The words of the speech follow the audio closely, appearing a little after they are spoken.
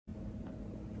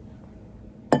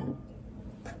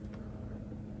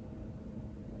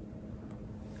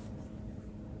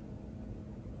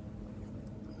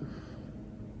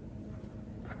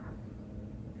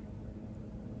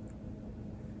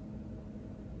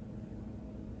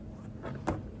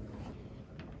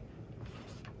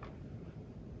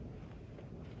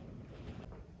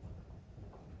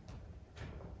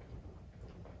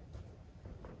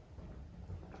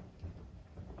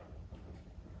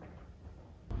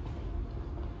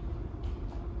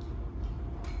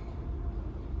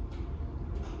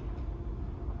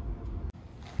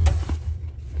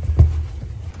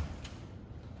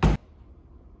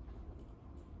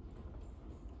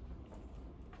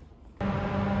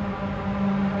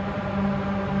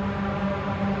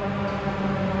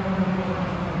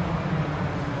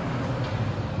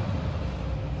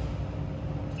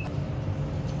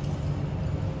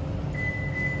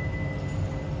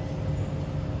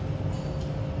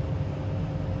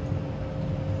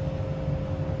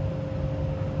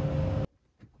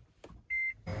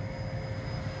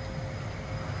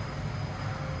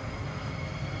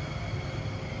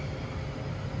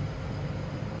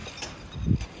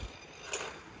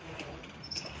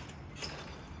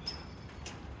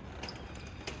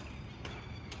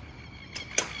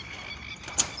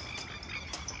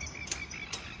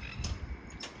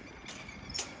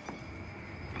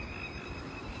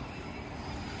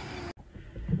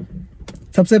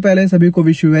सबसे पहले सभी को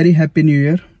wish you very happy new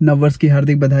year, नववर्ष की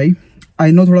हार्दिक बधाई।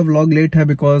 आई नो थोड़ा व्लॉग लेट है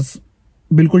बिकॉज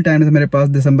बिल्कुल टाइम है मेरे पास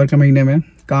दिसंबर के महीने में,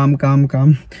 काम काम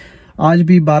काम। आज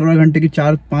भी 12 घंटे की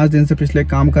 4-5 दिन से पिछले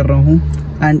काम कर रहा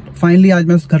हूँ एंड फाइनली आज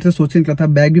मैं घर से सोच निकला था,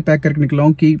 बैग भी पैक करके निकला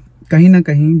हूँ कि कहीं ना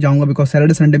कहीं जाऊँगा बिकॉज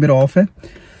सैटरडे संडे मेरा ऑफ है।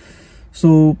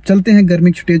 सो चलते हैं,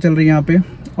 गर्मी की छुट्टियाँ चल रही हैं यहाँ पे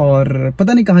और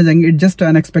पता नहीं कहाँ जाएंगे। It just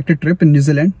unexpected trip in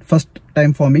New Zealand, first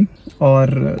time for me.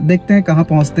 और देखते हैं कहाँ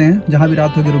पहुँचते हैं, जहाँ भी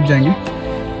रात होगी रुक जाएंगे।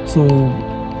 सो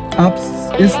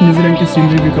आप इस न्यूजीलैंड की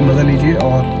सीनरी व्यू का मजा लीजिए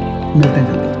और मिलते हैं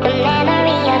जल्दी।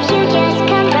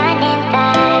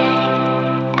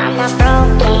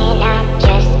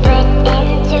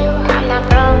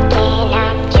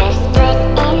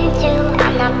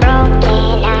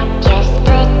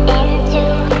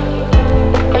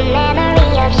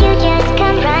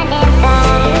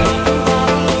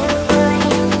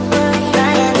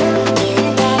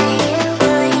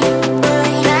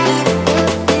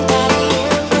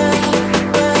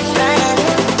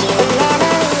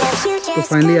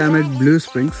 Finally I am eight blue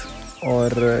springs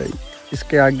और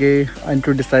इसके आगे आई नीड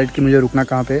टू डिसाइड कि मुझे रुकना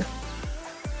कहाँ पे है।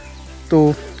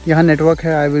 तो यहाँ नेटवर्क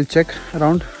है, I will check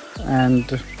around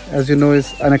and as you know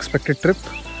is unexpected trip.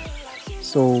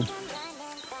 So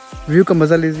view का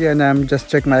मज़ा लीजिए and I am just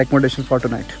check my accommodation for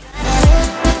tonight.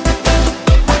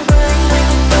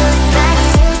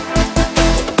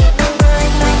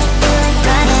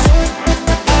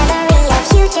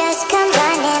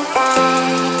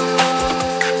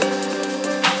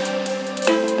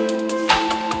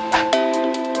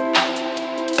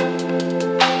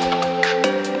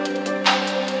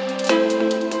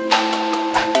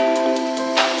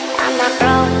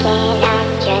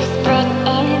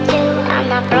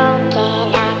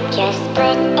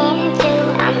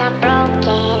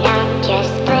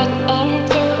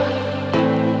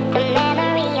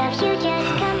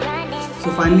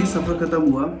 Finally सफ़र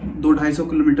ख़त्म हुआ 200-250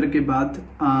 किलोमीटर के बाद।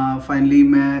 फाइनली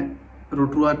मैं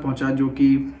रोटरुआ पहुंचा, जो कि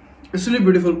it's really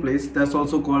beautiful place. That's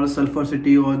also called sulphur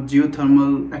city और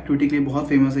जियोथर्मल एक्टिविटी के लिए बहुत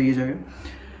फेमस है ये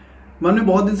जगह। मन में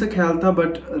बहुत दिन से ख्याल था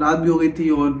बट रात भी हो गई थी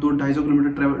और 200-250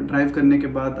 किलोमीटर ड्राइव करने के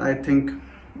बाद I think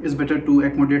it's better to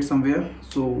एक्मोडेट somewhere.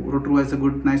 So रोटरुआ is a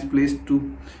good nice place to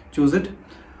choose it.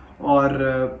 और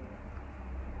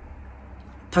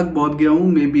थक बहुत गया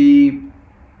हूँ, may be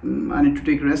I need to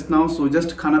take rest now, so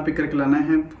just खाना पिक करके लाना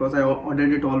है because I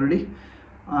ordered it already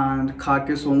and खा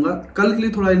के सोऊंगा। कल के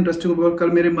लिए थोड़ा इंटरेस्टिंग होगा।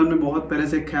 कल मेरे मन में बहुत पहले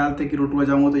से ख्याल थे कि रोटरुआ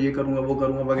जाऊंगा तो ये करूंगा वो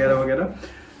करूंगा वगैरह वगैरह।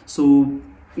 सो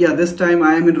या दिस टाइम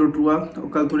आई एम इन रोटरुआ।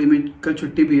 कल थोड़ी मेरी कल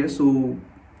छुट्टी भी है, सो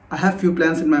I have few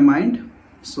plans in my mind.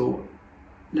 So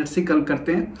let's see कल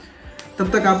करते हैं।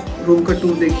 तब तक आप रूम का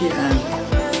टूर देखिए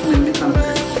एंड मिलने खाना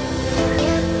खाइए।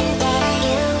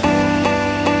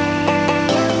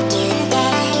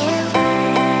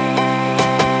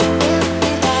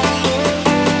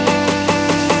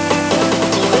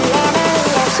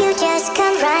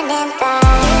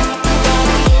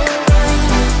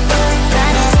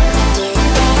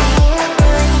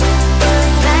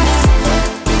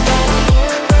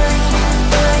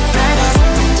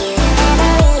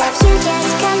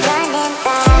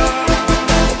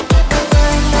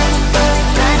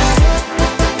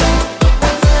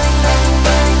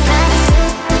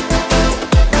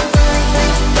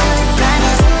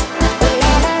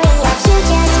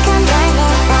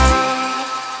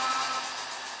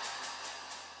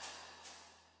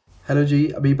 हेलो जी,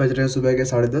 अभी बज रहे हैं सुबह के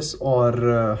 10:30 और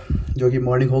जो कि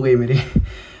मॉर्निंग हो गई मेरी।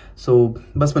 सो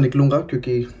बस मैं निकलूँगा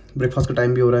क्योंकि ब्रेकफास्ट का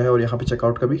टाइम भी हो रहा है और यहाँ पे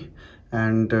चेकआउट का भी।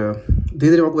 एंड धीरे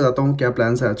धीरे आपको बताता हूँ क्या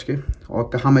प्लान्स है आज के और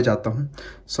कहाँ मैं जाता हूँ।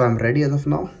 सो I am ready as of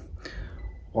now,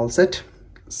 all set,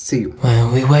 C you. When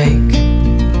we wake,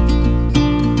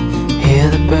 hear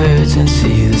the birds and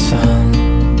see the sun.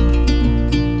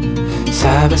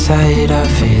 Side by side our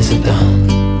fears are done.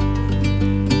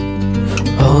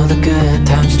 All the good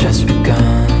times just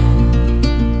begun.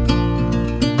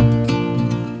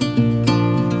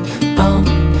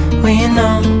 We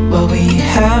know what we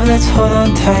have, let's hold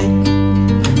on tight.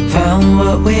 Found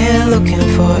what we're looking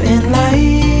for in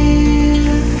life.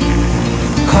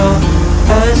 Call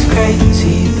us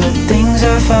crazy, but things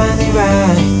are finally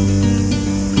right.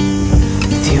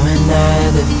 With you and I,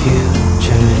 the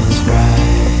future is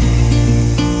bright.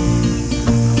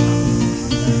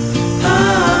 Oh,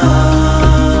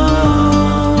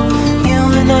 you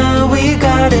and I, we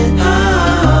got it.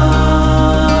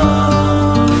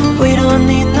 We don't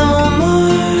need no more.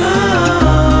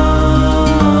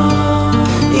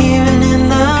 Even in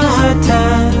the hard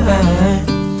time,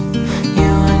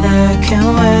 you and I can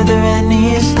weather any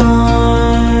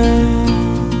storm.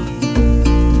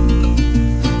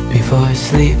 Before I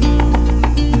sleep,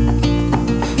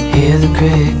 hear the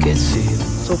crickets sing.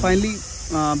 So finally,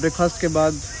 breakfast के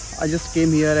बाद I just came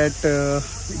here eight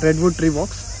redwood tree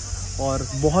वॉक्स और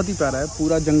बहुत ही प्यारा है,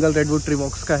 पूरा जंगल redwood tree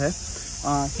वॉक्स का है।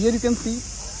 Here you can see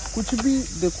कुछ भी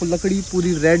देखो, लकड़ी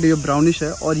पूरी रेड या ब्राउनिश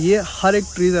है और ये हर एक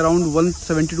trees around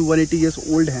 170 to 180 years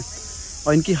old हैं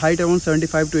और इनकी हाइट अराउंड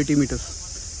 75 to 80 मीटर्स,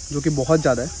 जो कि बहुत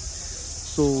ज़्यादा है।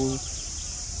 सो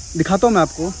दिखाता हूँ मैं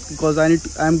आपको, because I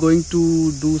am going to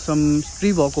do some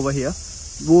tree walk over here.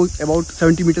 वो अबाउट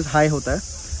 70 मीटर्स हाई होता है।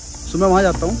 सो मैं वहाँ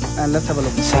जाता हूँ and let's have a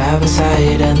look. Side by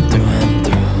side and through.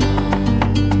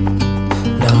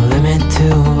 No limit to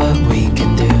what we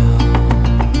can do.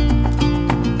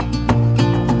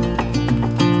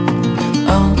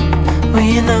 We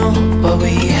know what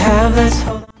we have, let's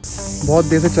hold on. बहुत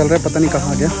देर से चल रहा है, पता नहीं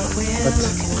कहाँ गया, बट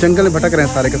जंगल में भटक रहे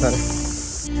हैं सारे के सारे।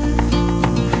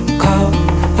 Call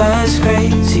us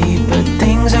crazy, but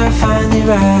things are finally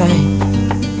right.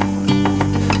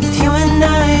 With you and I,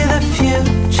 the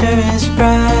future is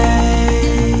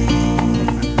bright.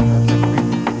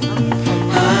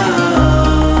 Oh,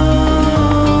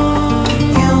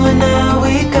 you and I,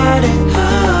 we got it.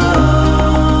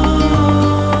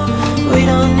 We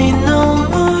don't need no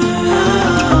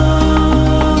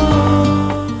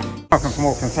Welcome from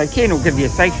Auckland. So Ken will give you a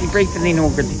safety brief and then all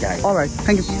good to go. All right,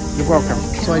 thank you. You're welcome.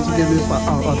 So I just give you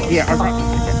Yeah, okay.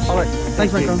 all right,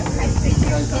 thanks my friend.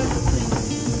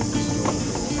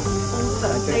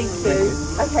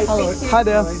 Okay, Hello. thank you. Hi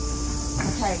there.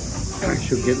 Okay. I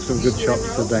should get some good shots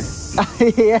today.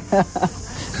 Yeah.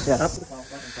 Yeah.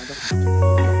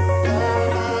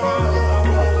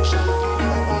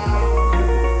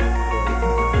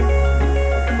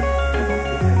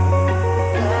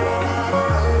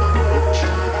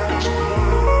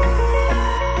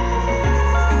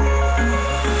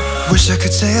 Wish I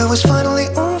could say I was finally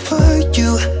over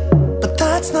you, but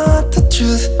that's not the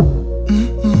truth.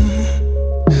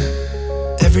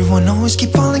 Everyone always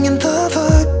keep falling in love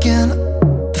again.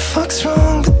 The fuck's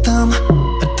wrong with them?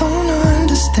 I don't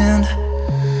understand.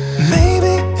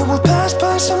 Maybe it will pass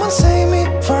by, someone save me.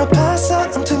 For I pass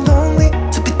out, I'm too lonely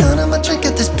to be done. I'm a drink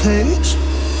at this page.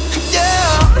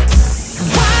 Yeah.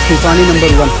 Tufani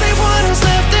number 1.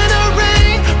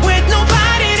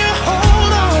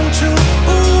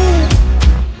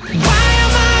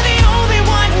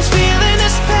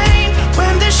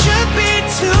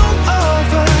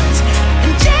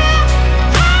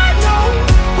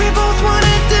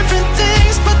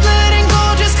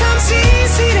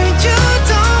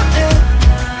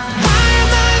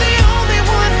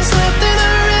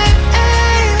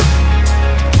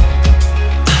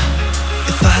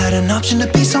 Option to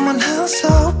be someone else,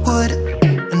 I would,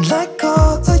 and let go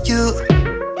of you.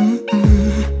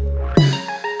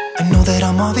 I know that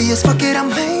I'm obvious, fuck it, I'm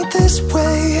made this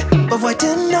way. But why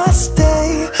didn't I stay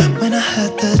when I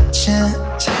had the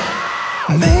chance?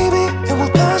 Maybe it will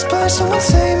pass by, someone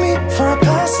save me. For I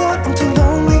pass out, I'm too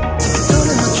lonely to be done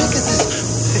and I'll drink at this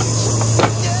pace.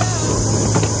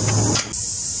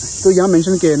 तो यहाँ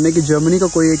mention किया है कि Germany का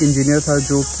कोई एक engineer था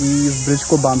जो कि इस ब्रिज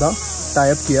को बांधा, टाई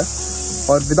अप किया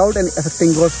और विदाउट एनी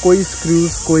अफेक्टिंग कॉज, कोई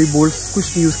स्क्रूज, कोई बोल्ट्स, कुछ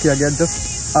नहीं यूज़ किया गया,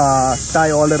 just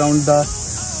tie all around the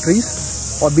trees.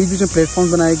 और बीच बीच में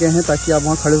प्लेटफॉर्म बनाए गए हैं ताकि आप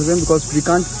वहाँ खड़े हो जाएं, बिकॉज वी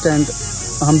कांट स्टैंड,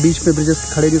 हम बीच में ब्रिजेस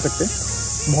खड़े नहीं सकते,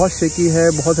 बहुत शेकी है,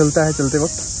 बहुत हिलता है चलते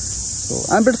वक्त। सो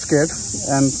I am bit scared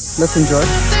and let's enjoy.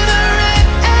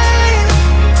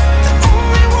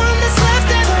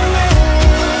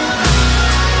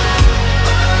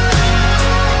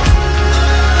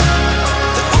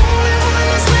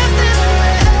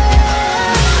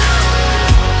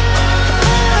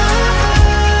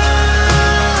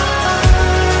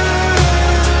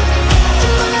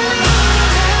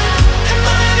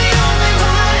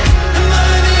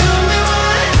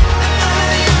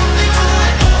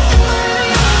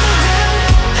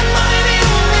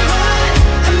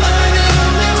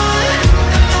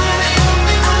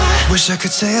 Wish I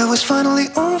could say I was finally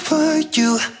over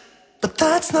you, but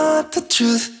that's not the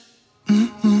truth.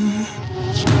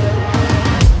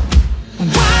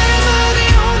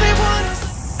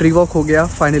 Tree walk हो गया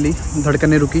फाइनली,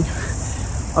 धड़कनें रुकी,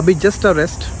 अभी जस्ट अ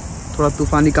रेस्ट, थोड़ा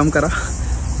तूफानी कम करा।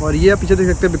 और ये आप पीछे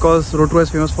देख सकते हैं because रोटोरा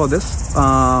is famous for this.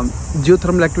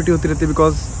 Geothermal activity होती रहती है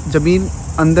बिकॉज ज़मीन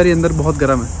अंदर ही अंदर बहुत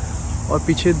गर्म है और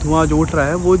पीछे धुआं जो उठ रहा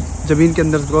है वो ज़मीन के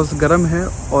अंदर बिकॉज गर्म है।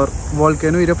 और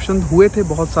वॉल्केनो इरप्शन हुए थे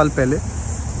बहुत साल पहले,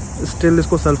 स्टिल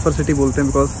इसको सल्फर सिटी बोलते हैं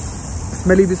बिकॉज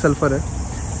स्मेली भी सल्फर है।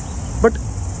 बट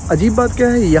अजीब बात क्या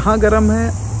है, यहाँ गर्म है,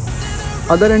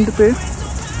 अदर एंड पे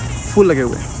फूल लगे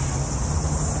हुए हैं।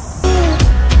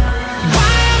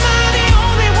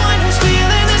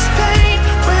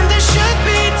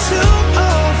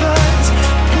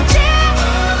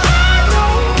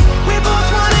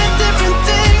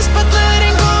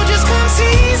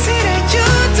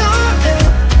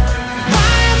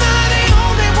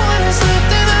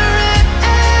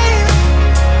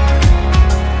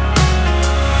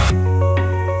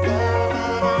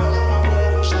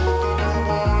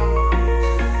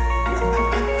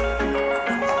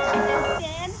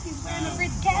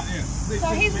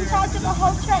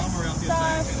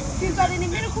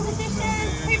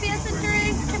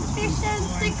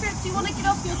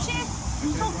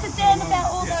 Talk to Dan about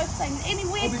all those things. Any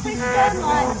weird question,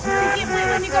 like, forgive me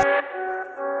when you go.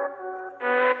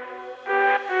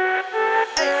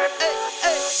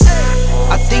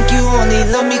 I think you only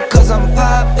love me cause I'm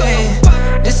poppin'.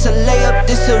 This a layup,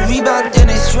 this a rebound, then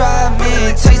it's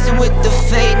robbing. Tyson with the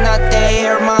fade, not the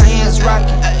hair, my hands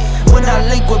rockin'. When I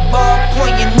link with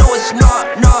ballpoint, you know it's knockin'.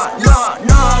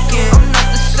 I'm not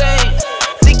the same.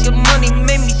 Thinking money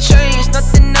made me change,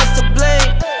 nothing else to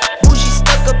blame. Bougie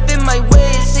stuck up in my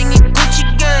way, singing Gucci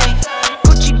gang.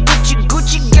 Gucci, Gucci,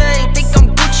 Gucci gang. Think I'm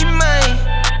Gucci man.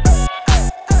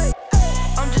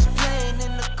 I'm just playing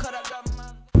in the cut, I got my.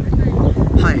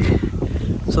 Hi,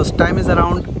 so time is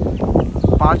around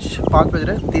 5 बज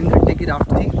रहे। 3 घंटे की raft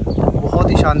थी, बहुत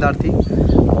ही शानदार थी।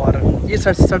 और ये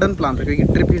सडन प्लान था क्योंकि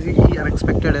ट्रिप ही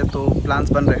अनएक्सपेक्टेड है, तो प्लान्स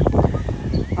बन रहे हैं।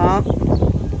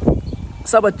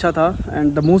 सब अच्छा था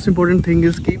and the most important thing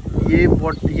is कि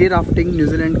ये राफ्टिंग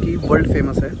न्यूजीलैंड की वर्ल्ड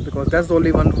फेमस है because that's the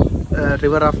only one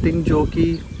river rafting जो कि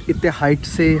इतने हाइट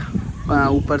से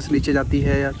ऊपर से नीचे जाती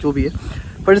है या जो भी है,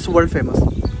 बट इट्स वर्ल्ड फेमस।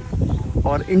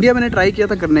 और इंडिया मैंने ट्राई किया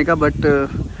था करने का, बट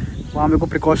वहाँ मेरे को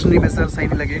प्रिकॉशनरी मेजर सही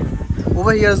नहीं लगे।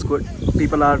 Over here is good,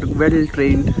 people are well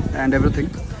trained and everything.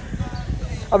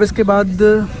 अब इसके बाद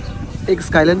एक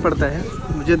स्काईलाइन पड़ता है,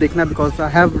 मुझे देखना because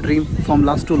I have dream from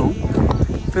last to long.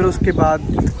 फिर उसके बाद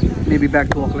may be back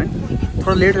to Auckland,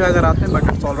 थोड़ा लेट हो जाएगा रात में, but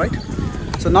it's all right.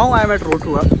 So now I am eight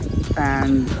रोटरुआ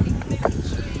and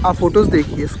आप फोटोज़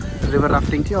देखिए रिवर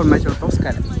राफ्टिंग की और मैं चलता हूँ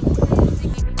skyline.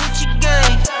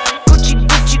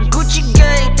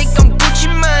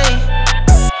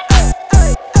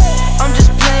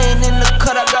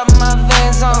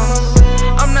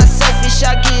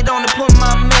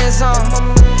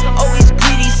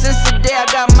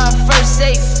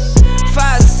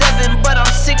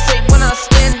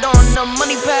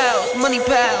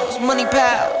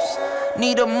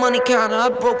 Need a money counter, I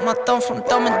broke my thumb from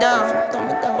thumbing down.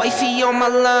 Wifey on my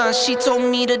line, she told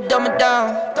me to dumb it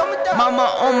down. Mama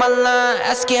on my line,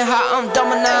 asking how I'm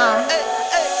dumbing now.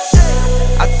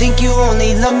 I think you only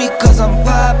love me cause I'm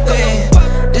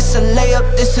poppin'. This a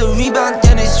layup, this a rebound,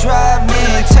 then it's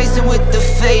robbing. Tyson with the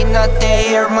fade, not the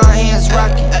hair, my hands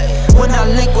rockin'. When I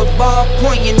link with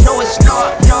ballpoint, you know it's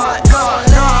knockin'.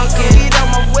 Get out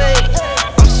my way,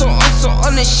 I'm so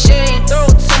unashamed. Throw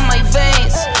it to my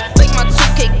veins. My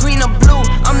 2K green or blue,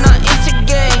 I'm not into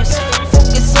games.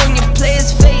 Focus on your player's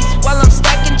face while I'm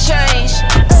stacking change.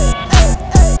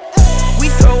 We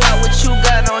throw out what you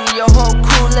got on your whole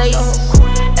crew late.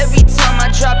 Every time I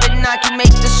drop it, knock you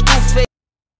make the screw face.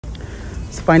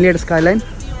 So finally at Skyline,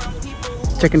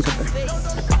 check in करते हैं।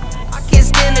 I can't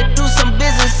stand to do some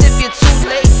business if you're too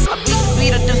late. I beat the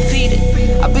beat or defeated.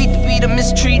 I beat the beat or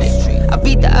mistreated. I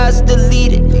beat the odds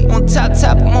deleted. On top,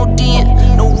 I'm OD'ing.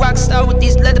 No rock star with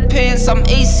these leather pants. I'm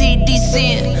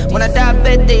ACDC'ing. When I die, I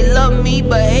bet they love me,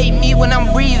 but hate me when I'm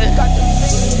breathing.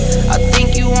 I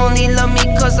think you only love me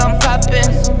cause I'm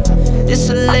poppin'. This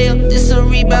a layup, this a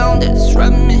rebound, that's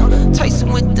rubbing.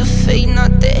 Tyson with the fade,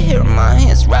 not the hair, my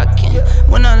hands rockin'.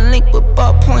 When I link with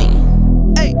ballpoint.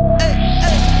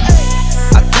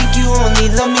 I think you only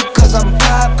love me cause I'm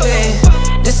poppin'.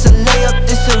 This a layup,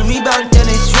 this a rebound, then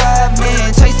it's robbing.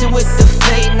 Tyson with the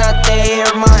fade, not the hair,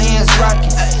 my hands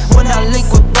rockin'. When I link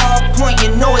with ballpoint,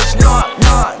 you know it's knockin'.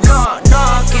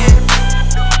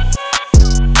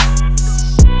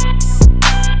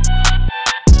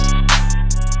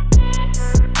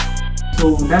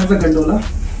 That's the gondola.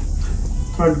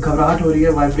 थोड़ा घबराहट हो रही है,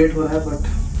 vibrate हो रहा है,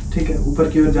 but ठीक है, ऊपर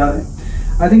की ओर जा रहे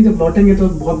हैं। आई थिंक जब लौटेंगे तो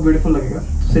बहुत ब्यूटीफुल लगेगा।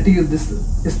 सिटी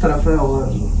इस तरफ है और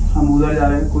हम उधर जा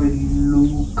रहे हैं। कोई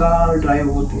लूका ड्राइव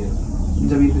होती है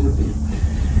जमीन पे जब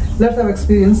भी। Let's have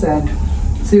experience and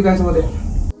C you guys over there.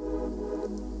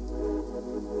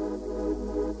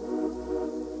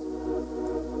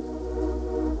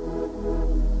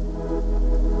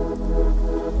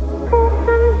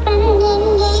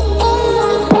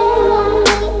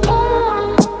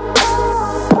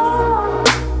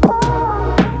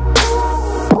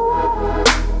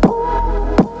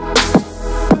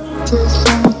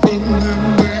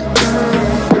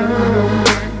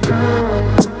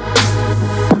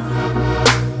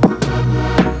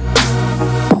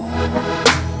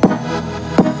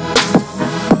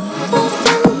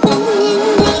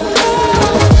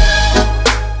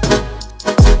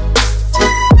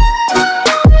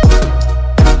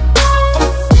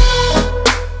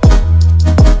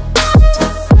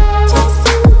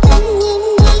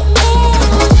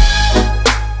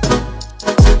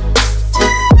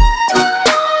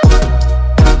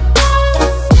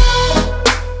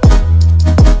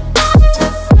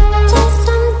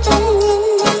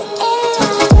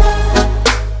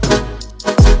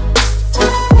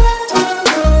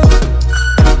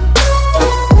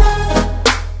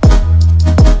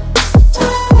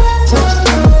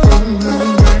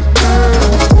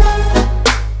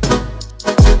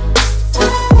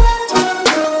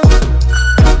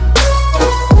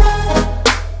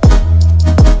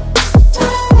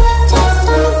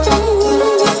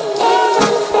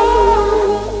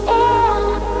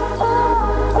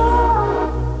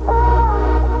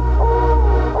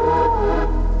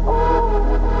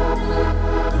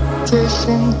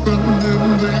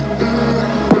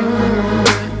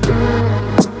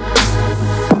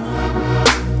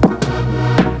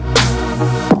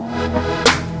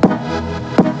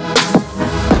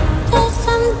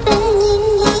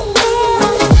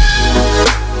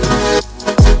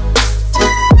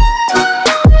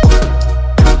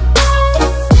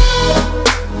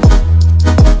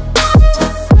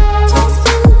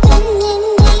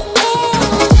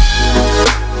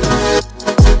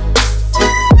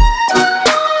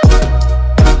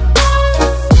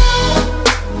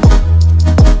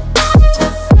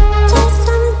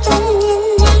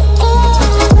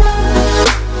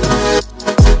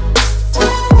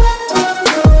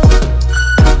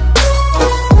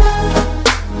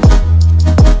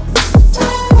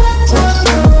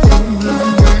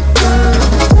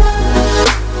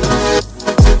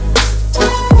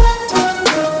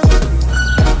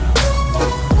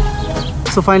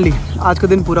 So finally आज का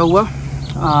दिन पूरा हुआ।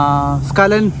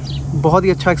 स्काईलाइन बहुत ही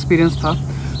अच्छा एक्सपीरियंस था,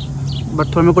 बट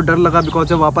थोड़ा मेरे को डर लगा बिकॉज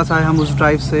जब वापस आए हम उस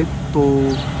ड्राइव से तो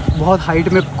बहुत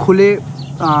हाइट में खुले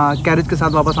कैरेज के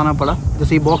साथ वापस आना पड़ा।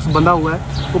 जैसे ये बॉक्स बंधा हुआ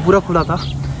है वो पूरा खुला था।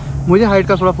 मुझे हाइट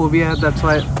का थोड़ा फोबिया है, दैट्स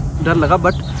वाई डर लगा,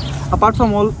 बट अपार्ट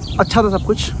फ्रॉम ऑल अच्छा था सब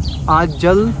कुछ। आज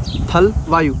जल थल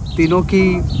वायु तीनों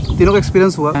का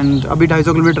एक्सपीरियंस हुआ। एंड अभी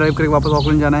 250 किलोमीटर ड्राइव करके वापस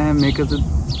ऑकलैंड जाना है। मेरे ख्याल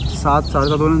से 7 साढ़े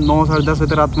 7 9 साढ़े 10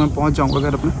 बजे रात में पहुंच जाऊंगा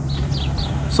घर अपने।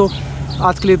 सो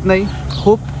आज के लिए इतना ही।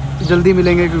 होप जल्दी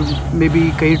मिलेंगे, मे बी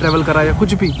कहीं ट्रैवल करा या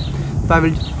कुछ भी, तो I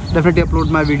will definitely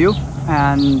upload my video.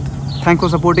 And thanks for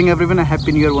supporting everyone and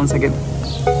happy new year once again.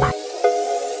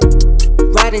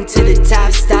 Riding to the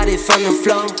top, started from the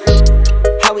floor.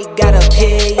 How we got up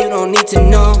here, you don't need to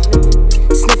know.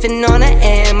 Sniffing on an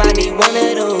M, I need one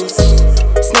of those.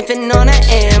 Sniffing on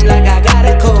an M like I got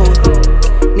a cold.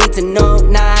 Need to know,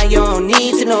 nah, you don't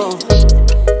need to know.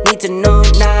 Need to know,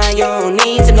 nah, you don't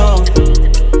need to know.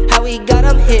 How we got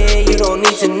up here, you don't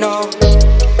need to know.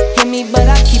 Hit me,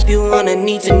 but I keep you on a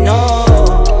need to know.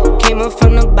 Came up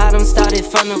from the bottom,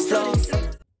 started from the floor.